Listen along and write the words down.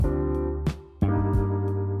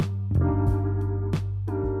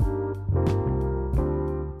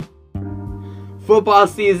Football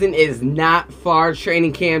season is not far.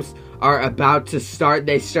 Training camps are about to start.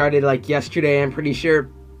 They started like yesterday, I'm pretty sure.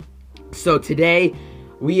 So today,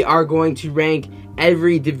 we are going to rank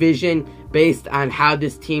every division based on how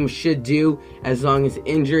this team should do, as long as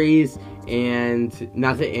injuries and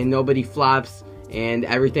nothing and nobody flops and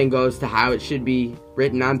everything goes to how it should be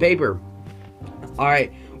written on paper.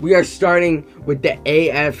 Alright, we are starting with the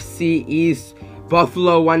AFC East.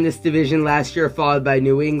 Buffalo won this division last year, followed by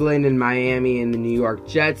New England and Miami and the New York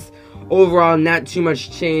Jets. Overall, not too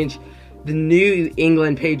much change. The New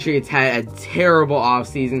England Patriots had a terrible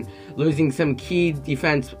offseason, losing some key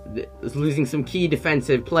defensive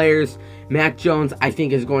players. Mac Jones, I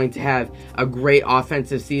think, is going to have a great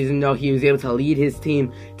offensive season, though. He was able to lead his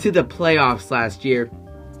team to the playoffs last year,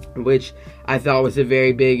 which I thought was a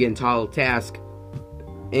very big and tall task.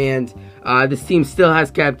 And this team still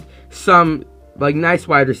has kept some nice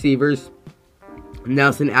wide receivers.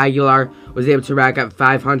 Nelson Aguilar was able to rack up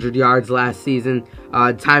 500 yards last season.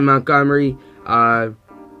 Ty Montgomery,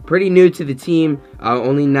 pretty new to the team,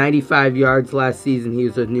 only 95 yards last season. He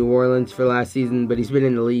was with New Orleans for last season, but he's been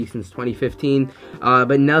in the league since 2015.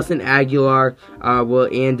 But Nelson Aguilar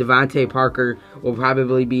and Devontae Parker will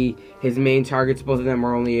probably be his main targets. Both of them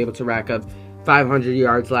were only able to rack up 500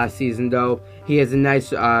 yards last season, though. He has a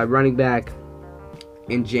nice running back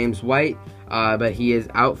in James White, but he is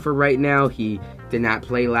out for right now. He did not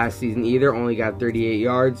play last season either, only got 38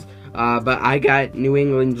 yards. But I got New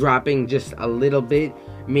England dropping just a little bit,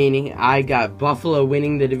 meaning I got Buffalo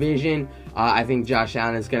winning the division. I think Josh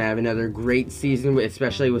Allen is going to have another great season,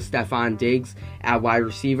 especially with Stephon Diggs at wide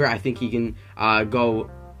receiver. I think he can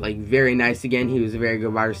go very nice again. He was a very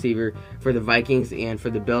good wide receiver for the Vikings and for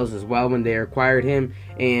the Bills as well when they acquired him,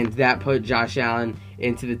 and that put Josh Allen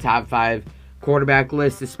into the top 5 quarterback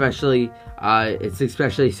list. It's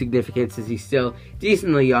especially significant since he's still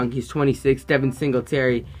decently young. He's 26. Devin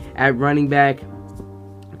Singletary at running back,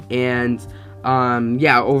 and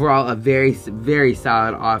overall a very, very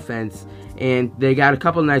solid offense. And they got a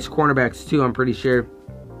couple nice cornerbacks too, I'm pretty sure.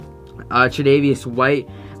 Tre'Davious White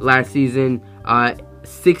last season,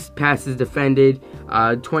 6 passes defended,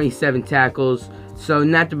 27 tackles. So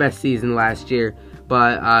not the best season last year,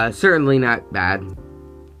 but certainly not bad.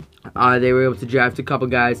 They were able to draft a couple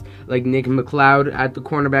guys like Nick McLeod at the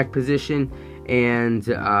cornerback position. And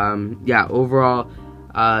overall,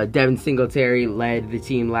 Devin Singletary led the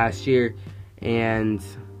team last year. And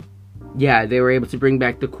they were able to bring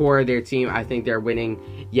back the core of their team. I think they're winning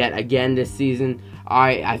yet again this season.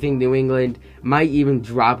 I think New England might even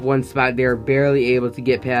drop one spot. They're barely able to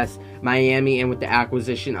get past Miami, and with the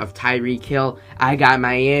acquisition of Tyreek Hill, I got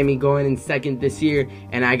Miami going in second this year,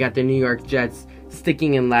 and I got the New York Jets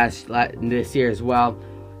sticking in last this year as well.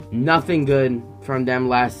 Nothing good from them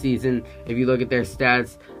last season. If you look at their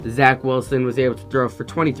stats, Zach Wilson was able to throw for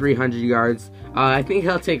 2,300 yards. I think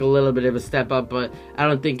he'll take a little bit of a step up, but I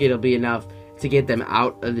don't think it'll be enough to get them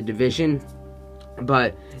out of the division.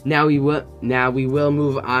 But now we will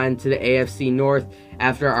move on to the AFC North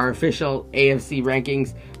after our official AFC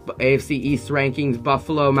rankings, AFC East rankings: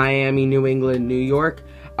 Buffalo, Miami, New England, New York.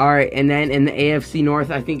 All right, and then in the AFC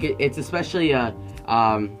North, I think it's especially a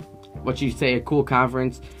cool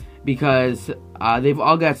conference, because they've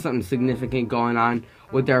all got something significant going on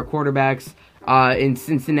with their quarterbacks. In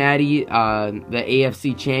Cincinnati, the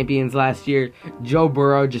AFC champions last year, Joe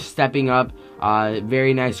Burrow just stepping up.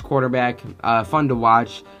 Very nice quarterback, fun to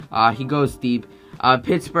watch. He goes deep.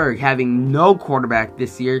 Pittsburgh having no quarterback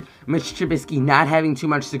this year. Mitch Trubisky not having too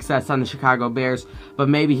much success on the Chicago Bears, but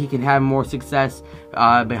maybe he can have more success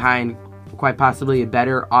behind quite possibly a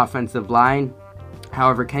better offensive line.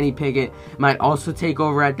 However, Kenny Pickett might also take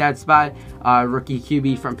over at that spot. Rookie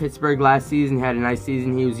QB from Pittsburgh last season had a nice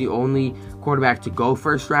season. He was the only quarterback to go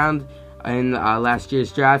first round in last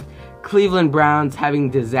year's draft. Cleveland Browns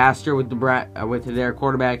having disaster with their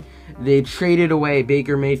quarterback. They traded away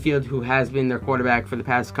Baker Mayfield, who has been their quarterback for the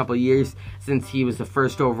past couple of years since he was the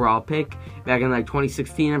first overall pick back in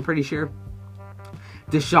 2016, I'm pretty sure.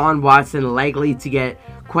 Deshaun Watson likely to get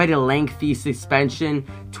quite a lengthy suspension.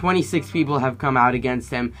 26 people have come out against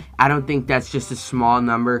him. I don't think that's just a small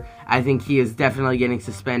number. I think he is definitely getting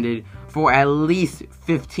suspended for at least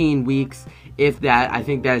 15 weeks, if that. I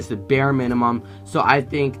think that is the bare minimum. So I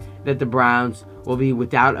think that the Browns will be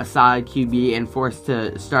without a solid QB and forced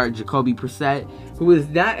to start Jacoby Brissett, who is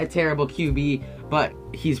not a terrible QB, but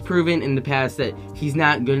he's proven in the past that he's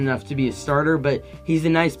not good enough to be a starter, but he's a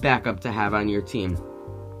nice backup to have on your team.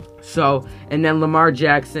 So, and then Lamar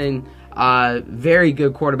Jackson, very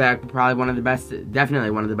good quarterback, probably one of the best,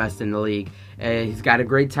 definitely one of the best in the league. He's got a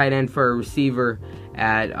great tight end for a receiver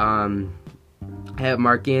at I have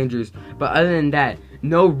Mark Andrews. But other than that,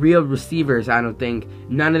 no real receivers, I don't think.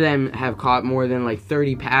 None of them have caught more than like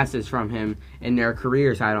 30 passes from him in their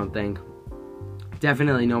careers, I don't think.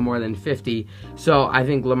 Definitely no more than 50. So I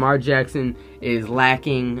think Lamar Jackson is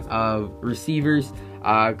lacking of receivers.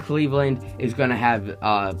 Cleveland is going to have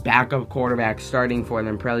backup quarterback starting for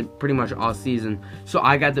them pretty much all season. So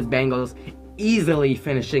I got the Bengals easily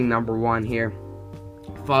finishing number 1 here,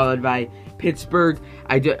 followed by Pittsburgh.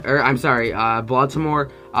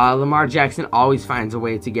 Baltimore. Lamar Jackson always finds a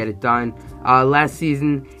way to get it done. Last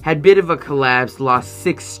season had a bit of a collapse, lost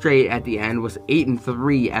 6 straight at the end, was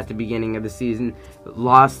 8-3 at the beginning of the season,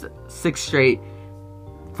 lost 6 straight.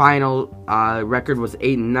 Final record was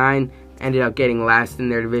 8-9. Ended up getting last in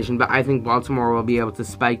their division, but I think Baltimore will be able to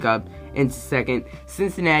spike up into second.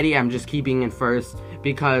 Cincinnati, I'm just keeping in first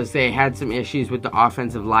because they had some issues with the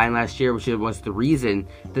offensive line last year, which was the reason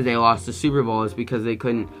that they lost the Super Bowl, is because they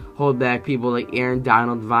couldn't hold back people like Aaron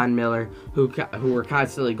Donald, Von Miller, who were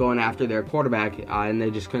constantly going after their quarterback, and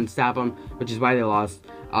they just couldn't stop them, which is why they lost.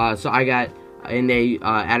 And they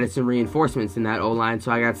added some reinforcements in that O-line,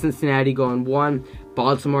 so I got Cincinnati going 1,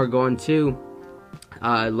 Baltimore going 2.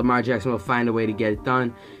 Lamar Jackson will find a way to get it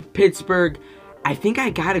done. Pittsburgh, I think I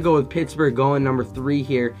got to go with Pittsburgh going number 3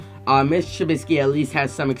 here. Mitch Trubisky at least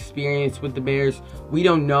has some experience with the Bears. We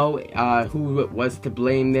don't know who was to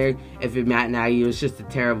blame there. If Matt Nagy was just a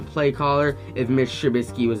terrible play caller, if Mitch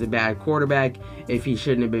Trubisky was a bad quarterback, if he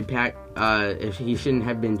shouldn't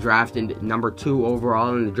have been drafted number 2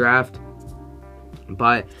 overall in the draft.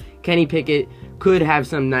 But Kenny Pickett could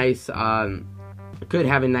have a nice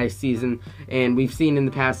season, and we've seen in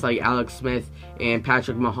the past, like Alex Smith and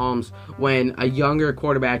Patrick Mahomes, when a younger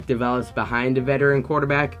quarterback develops behind a veteran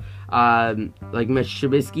quarterback, like Mitch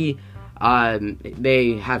Trubisky,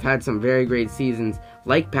 they have had some very great seasons,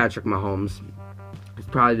 like Patrick Mahomes. He's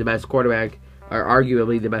probably the best quarterback, or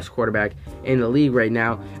arguably the best quarterback in the league right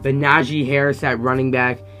now. But Najee Harris at running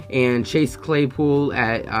back and Chase Claypool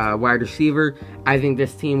at wide receiver, I think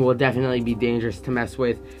this team will definitely be dangerous to mess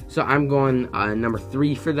with. So I'm going number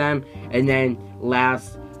 3 for them. And then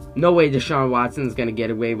last, no way Deshaun Watson's going to get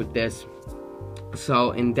away with this.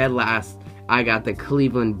 So in dead last, I got the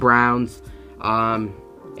Cleveland Browns.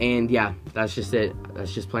 And yeah, that's just it.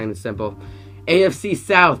 That's just plain and simple. AFC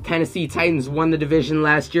South, Tennessee Titans won the division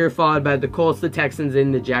last year, followed by the Colts, the Texans,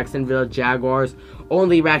 and the Jacksonville Jaguars,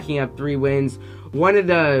 only racking up 3 wins. One of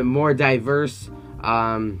the more diverse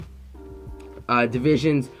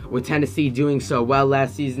divisions, with Tennessee doing so well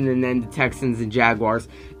last season, and then the Texans and Jaguars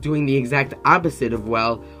doing the exact opposite of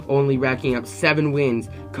well, only racking up 7 wins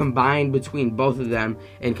combined between both of them,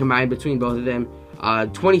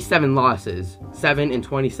 27 losses, 7 and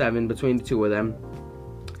 27 between the two of them.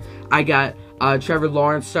 I got Trevor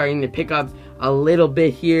Lawrence starting to pick up a little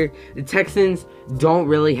bit here. The Texans don't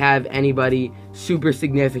really have anybody super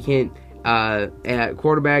significant at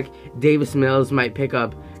quarterback. Davis Mills might pick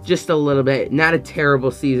up just a little bit. Not a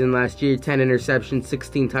terrible season last year. 10 interceptions,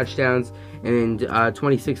 16 touchdowns, and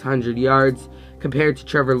 2,600 yards. Compared to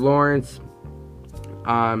Trevor Lawrence,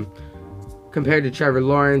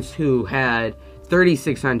 who had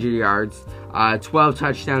 3,600 yards, 12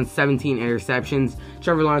 touchdowns, 17 interceptions.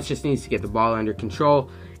 Trevor Lawrence just needs to get the ball under control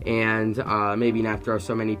and maybe not throw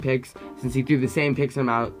so many picks, since he threw the same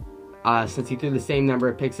number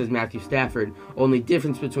of picks as Matthew Stafford. Only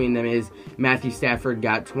difference between them is Matthew Stafford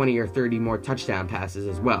got 20 or 30 more touchdown passes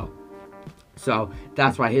as well. So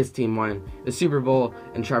that's why his team won the Super Bowl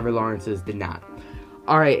and Trevor Lawrence's did not.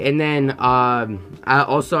 Alright, and then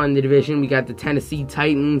also in the division, we got the Tennessee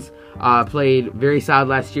Titans. Played very solid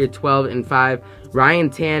last year, 12-5. Ryan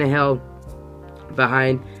Tannehill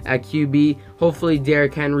behind at QB. Hopefully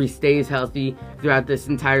Derrick Henry stays healthy throughout this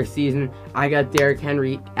entire season. I got Derrick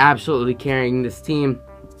Henry absolutely carrying this team.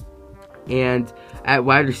 And at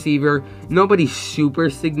wide receiver, nobody super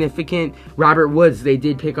significant. Robert Woods, they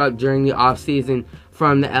did pick up during the offseason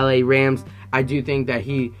from the LA Rams. I do think that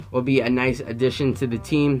he will be a nice addition to the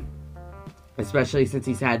team, especially since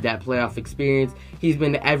he's had that playoff experience. He's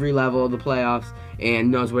been to every level of the playoffs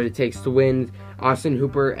and knows what it takes to win. Austin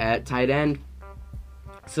Hooper at tight end.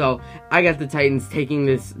 So I got the Titans taking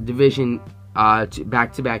this division to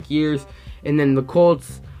back-to-back years. And then the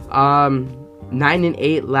Colts,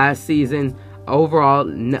 9-8 last season. Overall,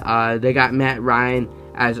 they got Matt Ryan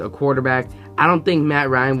as a quarterback. I don't think Matt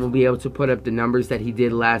Ryan will be able to put up the numbers that he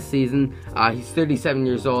did last season. He's 37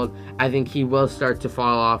 years old. I think he will start to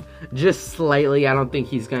fall off just slightly. I don't think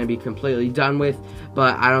he's going to be completely done with,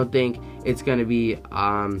 but I don't think it's going to be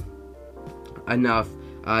enough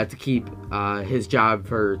to keep his job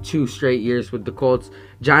for 2 straight years with the Colts.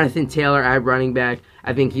 Jonathan Taylor at running back.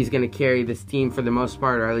 I think he's going to carry this team for the most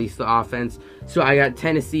part, or at least the offense. So I got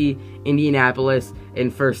Tennessee, Indianapolis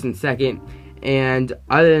in first and second. And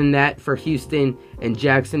other than that, for Houston and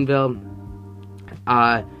Jacksonville,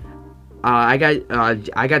 I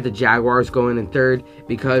got the Jaguars going in third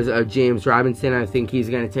because of James Robinson. I think he's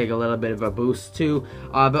going to take a little bit of a boost too.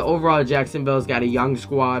 But overall, Jacksonville's got a young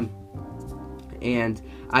squad, and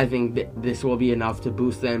I think this will be enough to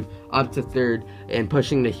boost them up to third and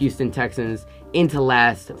pushing the Houston Texans into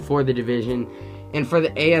last for the division. And for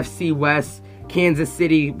the AFC West, Kansas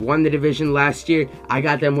City won the division last year. I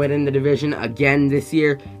got them winning the division again this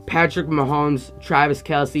year. Patrick Mahomes, Travis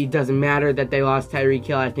Kelce, doesn't matter that they lost Tyreek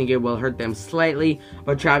Hill. I think it will hurt them slightly,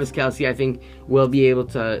 but Travis Kelce, I think, will be able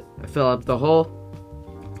to fill up the hole.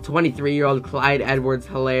 23-year-old Clyde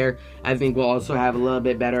Edwards-Helaire, I think, will also have a little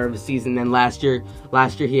bit better of a season than last year.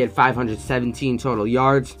 Last year, he had 517 total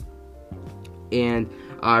yards. And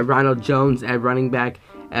Ronald Jones at running back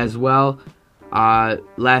as well.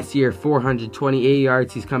 Last year, 428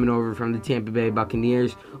 yards. He's coming over from the Tampa Bay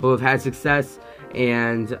Buccaneers, who have had success.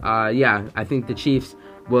 And, yeah, I think the Chiefs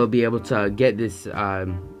will be able to get this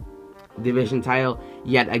division title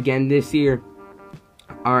yet again this year.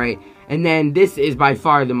 All right. And then this is by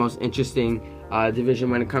far the most interesting division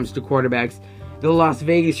when it comes to quarterbacks. The Las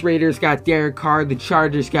Vegas Raiders got Derek Carr. The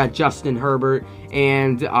Chargers got Justin Herbert.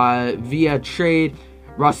 And via trade,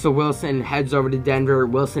 Russell Wilson heads over to Denver.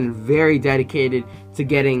 Wilson very dedicated to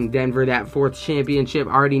getting Denver that 4th championship,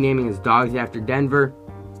 already naming his dogs after Denver.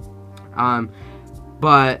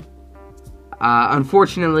 But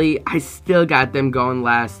unfortunately, I still got them going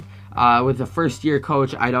last. With a first-year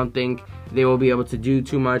coach, I don't think they will be able to do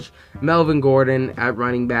too much. Melvin Gordon at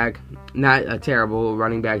running back, not a terrible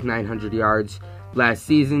running back, 900 yards last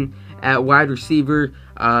season. At wide receiver,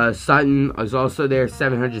 Sutton is also there,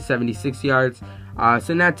 776 yards.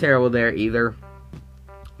 So not terrible there either.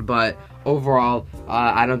 But overall,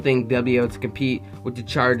 I don't think they'll be able to compete with the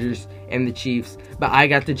Chargers and the Chiefs. But I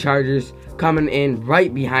got the Chargers coming in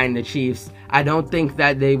right behind the Chiefs. I don't think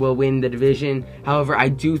that they will win the division. However, I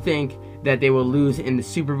do think that they will lose in the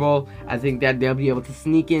Super Bowl. I think that they'll be able to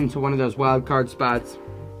sneak into one of those wild card spots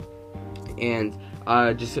and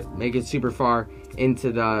just make it super far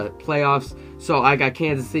into the playoffs. So I got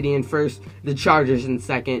Kansas City in first, the Chargers in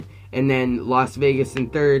second, and then Las Vegas in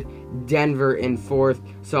third, Denver in fourth.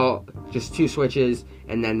 So just 2 switches,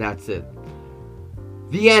 and then that's it.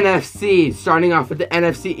 The NFC, starting off with the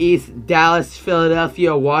NFC East, Dallas,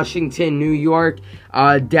 Philadelphia, Washington, New York.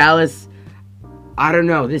 Dallas, I don't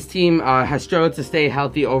know. This team has struggled to stay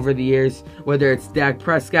healthy over the years, whether it's Dak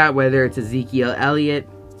Prescott, whether it's Ezekiel Elliott.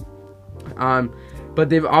 But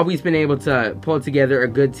they've always been able to pull together a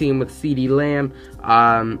good team with CeeDee Lamb.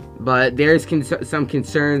 But there's some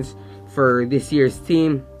concerns for this year's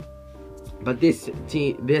team. But this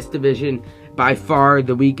division, by far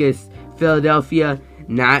the weakest. Philadelphia,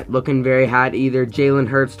 not looking very hot either. Jalen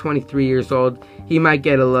Hurts, 23 years old. He might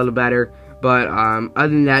get a little better. But other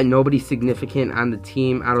than that, nobody significant on the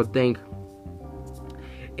team, I don't think.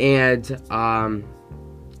 And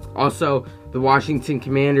also, the Washington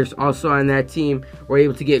Commanders, also on that team, were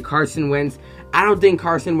able to get Carson Wentz. I don't think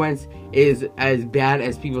Carson Wentz is as bad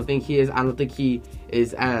as people think he is. I don't think he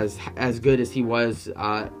is as good as he was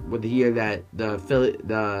with the year that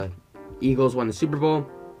the Eagles won the Super Bowl.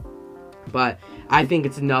 But I think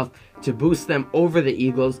it's enough to boost them over the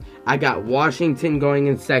Eagles. I got Washington going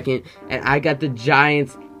in second, and I got the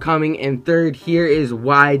Giants coming in third. Here is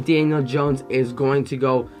why Daniel Jones is going to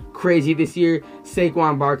go crazy this year.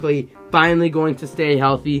 Saquon Barkley finally going to stay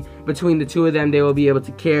healthy. Between the two of them, they will be able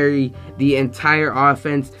to carry the entire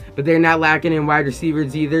offense. But they're not lacking in wide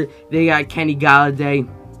receivers either. They got Kenny Galladay,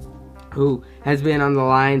 who has been on the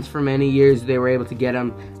Lions for many years. They were able to get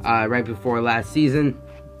him right before last season.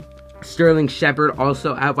 Sterling Shepard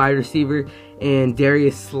also at wide receiver, and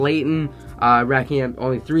Darius Slayton racking up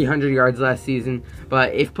only 300 yards last season.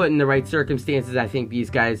 But if put in the right circumstances, I think these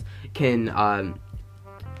guys can,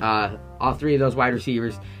 all 3 of those wide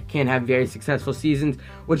receivers can have very successful seasons,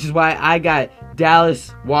 which is why I got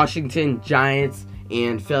Dallas, Washington, Giants,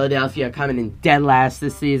 and Philadelphia coming in dead last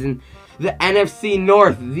this season. The NFC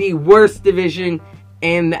North, the worst division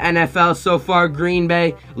in the NFL so far. Green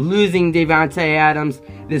Bay losing Davante Adams.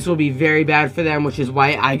 This will be very bad for them, which is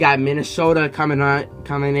why I got Minnesota coming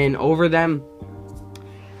in over them.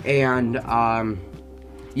 And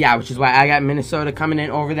which is why I got Minnesota coming in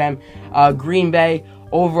over them. Green Bay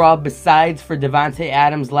overall, besides for Davante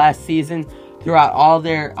Adams last season, throughout all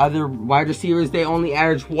their other wide receivers, they only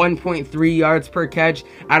average 1.3 yards per catch.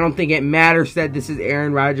 I don't think it matters that this is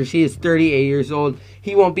Aaron Rodgers. He is 38 years old.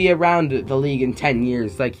 He won't be around the league in 10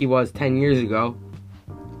 years like he was 10 years ago.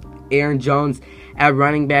 Aaron Jones at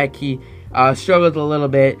running back, he struggled a little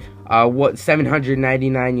bit.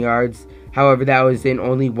 799 yards. However, that was in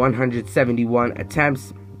only 171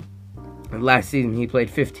 attempts. Last season, he played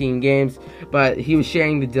 15 games, but he was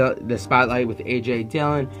sharing the spotlight with A.J.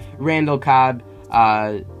 Dillon. Randall Cobb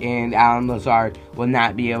and Allen Lazard will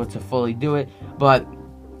not be able to fully do it. But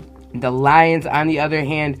the Lions, on the other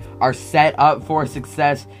hand, are set up for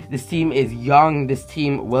success. This team is young. This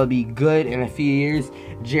team will be good in a few years.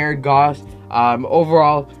 Jared Goff,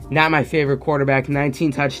 overall, not my favorite quarterback.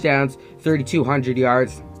 19 touchdowns, 3,200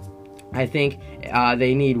 yards. I think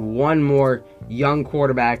they need one more young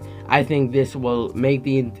quarterback. I think this will make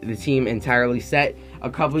the team entirely set. A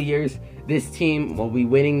couple years, this team will be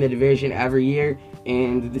winning the division every year,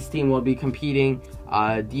 and this team will be competing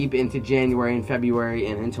deep into January and February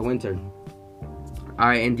and into winter. All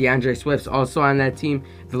right, and DeAndre Swift's also on that team.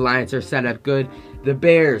 The Lions are set up good. The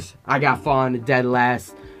Bears, I got falling to dead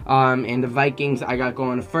last. And the Vikings, I got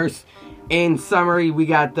going first. In summary, we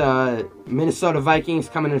got the Minnesota Vikings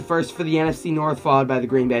coming in first for the NFC North, followed by the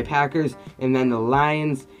Green Bay Packers, and then the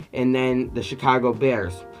Lions, and then the Chicago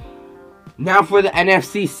Bears. Now for the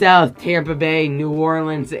NFC South, Tampa Bay, New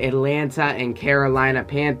Orleans, Atlanta, and Carolina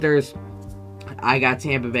Panthers. I got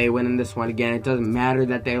Tampa Bay winning this one again. It doesn't matter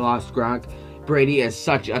that they lost Gronk. Brady is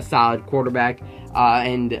such a solid quarterback,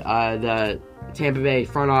 and the Tampa Bay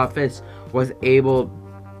front office was able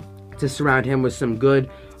to surround him with some good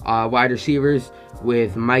wide receivers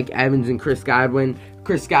with Mike Evans and Chris Godwin.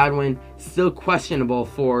 Chris Godwin still questionable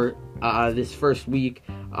for this first week,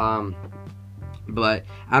 but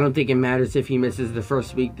I don't think it matters if he misses the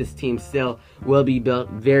first week. This team still will be built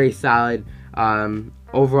very solid.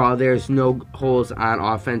 Overall, there's no holes on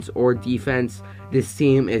offense or defense. This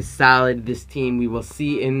team is solid. This team we will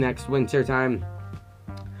see in next winter time.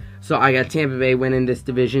 So I got Tampa Bay winning this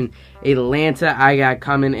division. Atlanta, I got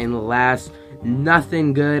coming in last.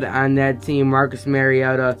 Nothing good on that team. Marcus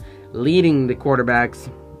Mariota leading the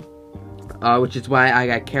quarterbacks, which is why I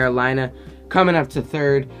got Carolina coming up to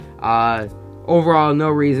third. Overall, no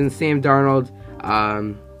reason. Sam Darnold,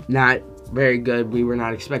 not very good. We were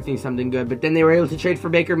not expecting something good, but then they were able to trade for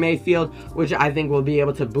Baker Mayfield, which I think will be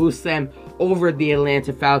able to boost them over the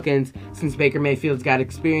Atlanta Falcons since Baker Mayfield's got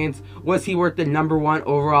experience. Was he worth the number 1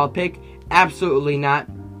 overall pick? Absolutely not.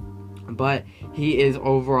 But he is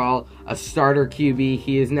overall a starter QB.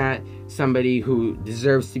 He is not somebody who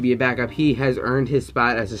deserves to be a backup. He has earned his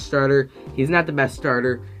spot as a starter. He's not the best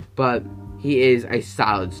starter, but he is a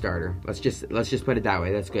solid starter. Let's just put it that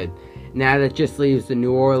way. That's good. Now that just leaves the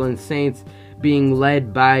New Orleans Saints being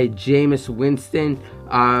led by Jameis Winston,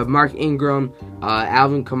 Mark Ingram,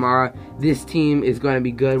 Alvin Kamara. This team is going to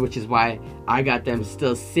be good, which is why I got them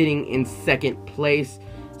still sitting in second place.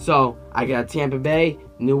 So I got Tampa Bay,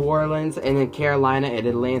 New Orleans, and then Carolina and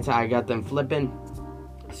Atlanta. I got them flipping.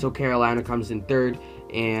 So Carolina comes in third,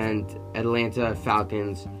 and Atlanta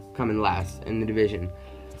Falcons come in last in the division.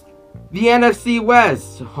 The NFC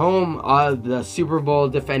West, home of the Super Bowl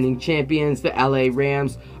defending champions, the LA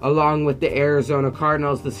Rams, along with the Arizona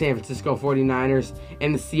Cardinals, the San Francisco 49ers,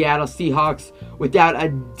 and the Seattle Seahawks. Without a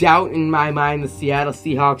doubt in my mind, the Seattle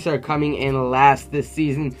Seahawks are coming in last this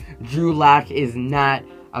season. Drew Lock is not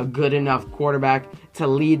a good enough quarterback to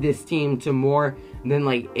lead this team to more than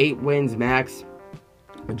like 8 wins max.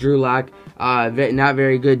 Drew Lock, not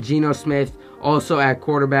very good. Geno Smith, also at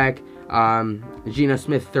quarterback. Geno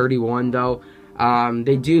Smith 31 though.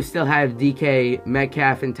 They do still have DK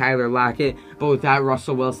Metcalf and Tyler Lockett, but without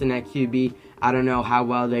Russell Wilson at QB, I don't know how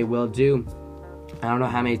well they will do. I don't know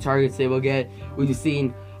how many targets they will get. We've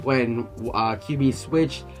seen when QB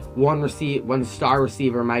switched, one star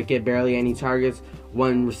receiver might get barely any targets.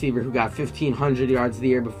 One receiver who got 1,500 yards the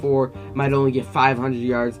year before might only get 500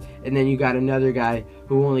 yards. And then you got another guy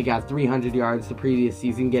who only got 300 yards the previous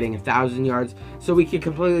season getting 1,000 yards. So we could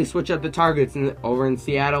completely switch up the targets over in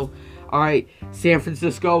Seattle. All right, San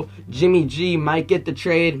Francisco, Jimmy G might get the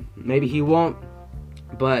trade. Maybe he won't.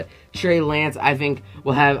 But Trey Lance, I think,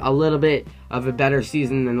 will have a little bit of a better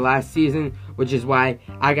season than last season, which is why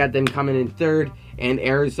I got them coming in third. And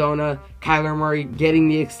Arizona, Kyler Murray getting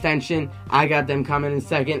the extension, I got them coming in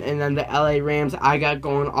second. And then the LA Rams, I got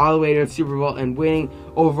going all the way to the Super Bowl and winning.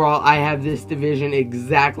 Overall, I have this division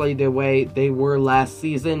exactly the way they were last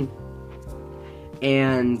season.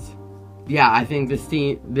 And yeah, I think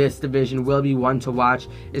this division will be one to watch,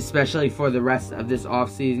 especially for the rest of this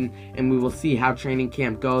offseason. And we will see how training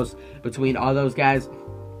camp goes between all those guys.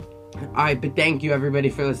 Alright, but thank you everybody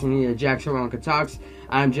for listening to Jack Cerwanka Talks.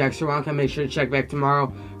 I'm Jack Cerwanka. Make sure to check back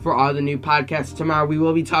tomorrow for all the new podcasts. Tomorrow we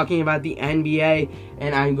will be talking about the NBA,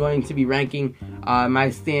 and I'm going to be ranking my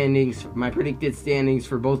standings, my predicted standings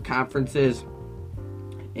for both conferences.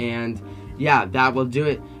 And yeah, that will do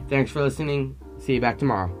it. Thanks for listening. See you back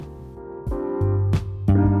tomorrow.